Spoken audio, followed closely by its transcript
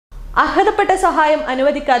അർഹതപ്പെട്ട സഹായം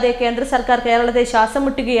അനുവദിക്കാതെ കേന്ദ്ര സർക്കാർ കേരളത്തെ ശ്വാസം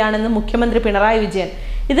മുട്ടുകയാണെന്ന് മുഖ്യമന്ത്രി പിണറായി വിജയൻ.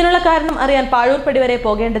 ഇതിനുള്ള കാരണം അറിയാൻ പാഴൂർപ്പടി വരെ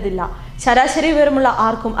പോകേണ്ടതില്ല. ശരാശരി വിവരമുള്ള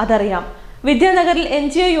ആർക്കും അതറിയാം. വിദ്യാനഗറിൽ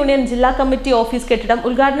NGO യൂണിയൻ ജില്ലാ കമ്മിറ്റി ഓഫീസ് കെട്ടിടം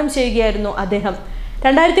ഉദ്ഘാടനം ചെയ്യുകയായിരുന്നു അദ്ദേഹം.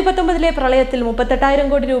 2019 പ്രളയത്തിൽ 38,000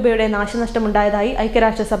 കോടി രൂപയുടെ നാശനഷ്ടമുണ്ടായതായി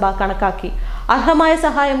ഐക്യരാഷ്ട്രസഭ കണക്കാക്കി. അർഹമായ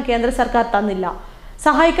സഹായം കേന്ദ്ര സർക്കാർ തന്നില്ല.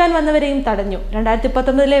 സഹായിക്കാൻ വന്നവരെയും തടഞ്ഞു.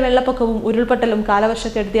 2019 വെള്ളപ്പൊക്കവും ഉരുൾപൊട്ടലും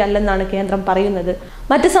കാലവർഷക്കെടുതി അല്ലെന്നാണ് കേന്ദ്രം പറയുന്നത്.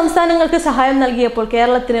 മറ്റ് സംസ്ഥാനങ്ങൾക്ക് സഹായം നൽകിയപ്പോൾ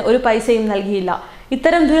കേരളത്തിന് ഒരു പൈസയും നൽകിയില്ല.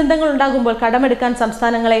 ഇത്തരം ദുരന്തങ്ങൾ ഉണ്ടാകുമ്പോൾ കടമെടുക്കാൻ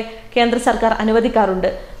സംസ്ഥാനങ്ങളെ കേന്ദ്ര സർക്കാർ അനുവദിക്കാറുണ്ട്.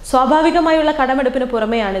 സ്വാഭാവികമായുള്ള കടമെടുപ്പിന്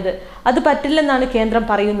പുറമെയാണിത്. അത് പറ്റില്ലെന്നാണ് കേന്ദ്രം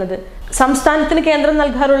പറയുന്നത്. സംസ്ഥാനത്തിന് കേന്ദ്രം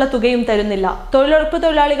നൽകാറുള്ള തുകയും തരുന്നില്ല. തൊഴിലുറപ്പ്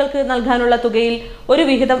തൊഴിലാളികൾക്ക് നൽകാനുള്ള തുകയിൽ ഒരു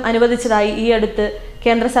വിഹിതം അനുവദിച്ചതായി ഈയടുത്ത്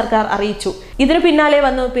കേന്ദ്ര സർക്കാർ അറിയിച്ചു. ഇതിനു പിന്നാലെ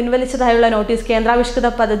വന്നു പിൻവലിച്ചതായുള്ള നോട്ടീസ് കേന്ദ്രാവിഷ്കൃത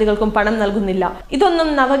പദ്ധതികൾക്കും പണം നൽകുന്നില്ല. ഇതൊന്നും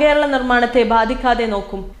നവകേരള നിർമ്മാണത്തെ ബാധിക്കാതെ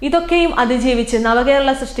നോക്കും. ഇതൊക്കെയും അതിജീവിച്ച്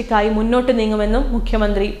നവകേരള സൃഷ്ടിക്കായി മുന്നോട്ട് നീങ്ങുമെന്നും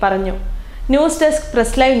മുഖ്യമന്ത്രി പറഞ്ഞു. News desk,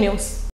 press live news.